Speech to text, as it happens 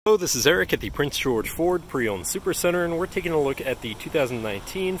Hello, this is Eric at the Prince George Ford Pre-Owned Supercentre, and we're taking a look at the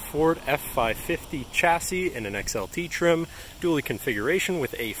 2019 Ford F-550 chassis in an XLT trim, dually configuration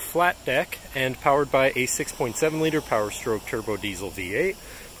with a flat deck and powered by a 6.7-liter Power-Stroke Turbodiesel V8,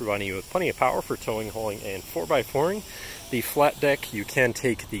 providing you with plenty of power for towing, hauling, and 4x4ing. The flat deck you can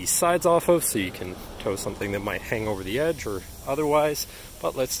take the sides off of, so you can tow something that might hang over the edge or otherwise,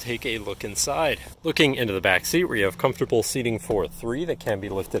 but let's take a look inside. Looking into the back seat, where you have comfortable seating for 3 that can be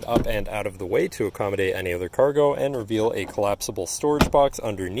lifted up and out of the way to accommodate any other cargo, and reveal a collapsible storage box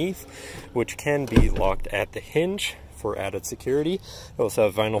underneath, which can be locked at the hinge for added security. You also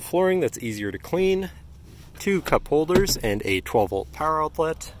have vinyl flooring that's easier to clean, 2 cup holders, and a 12-volt power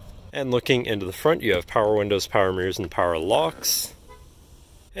outlet. And looking into the front, you have power windows, power mirrors, and power locks.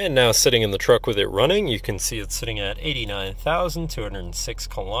 And now sitting in the truck with it running, you can see it's sitting at 89,206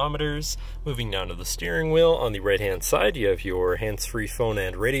 kilometers. Moving down to the steering wheel, on the right-hand side, you have your hands-free phone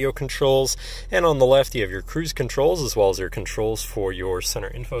and radio controls. And on the left, you have your cruise controls, as well as your controls for your center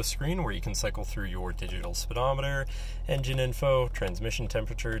info screen, where you can cycle through your digital speedometer, engine info, transmission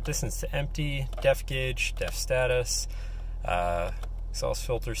temperature, distance to empty, def gauge, def status, exhaust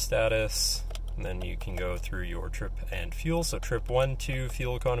filter status, and then you can go through your trip and fuel. So trip 1, 2,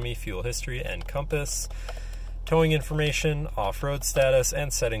 fuel economy, fuel history, and compass, towing information, off-road status,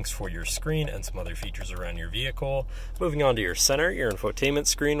 and settings for your screen, and some other features around your vehicle. Moving on to your center, your infotainment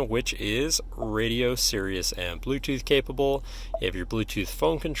screen, which is radio, Sirius, and Bluetooth capable. You have your Bluetooth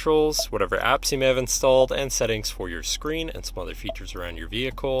phone controls, whatever apps you may have installed, and settings for your screen, and some other features around your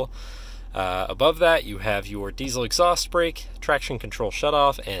vehicle. Above that, you have your diesel exhaust brake, traction control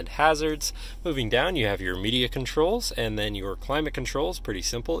shutoff, and hazards. Moving down, you have your media controls, and then your climate controls. Pretty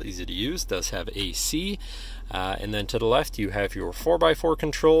simple, easy to use, does have AC. And then to the left, you have your 4x4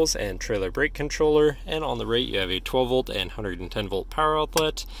 controls and trailer brake controller. And on the right, you have a 12-volt and 110-volt power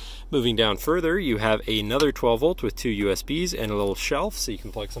outlet. Moving down further, you have another 12-volt with 2 USBs and a little shelf, so you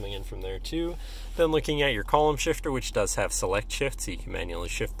can plug something in from there too. Then looking at your column shifter, which does have select shift, so you can manually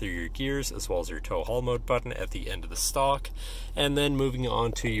shift through your gears, as well as your tow haul mode button at the end of the stock. And then moving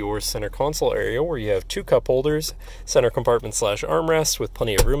on to your center console area, where you have 2 cup holders, center compartment / armrest with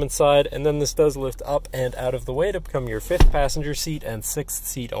plenty of room inside. And then this does lift up and out of the way to become your 5th passenger seat and 6th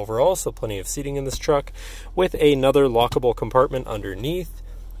seat overall, so plenty of seating in this truck, with another lockable compartment underneath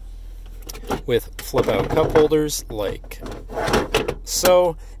with flip out cup holders like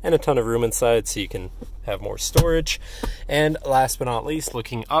so, and a ton of room inside so you can have more storage. And last but not least,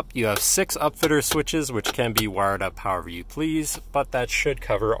 looking up, you have 6 upfitter switches, which can be wired up however you please, but that should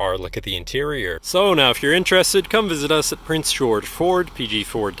cover our look at the interior. So now if you're interested, come visit us at Prince George Ford,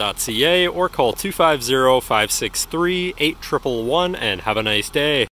 pgford.ca, or call 250-563-8111 and have a nice day.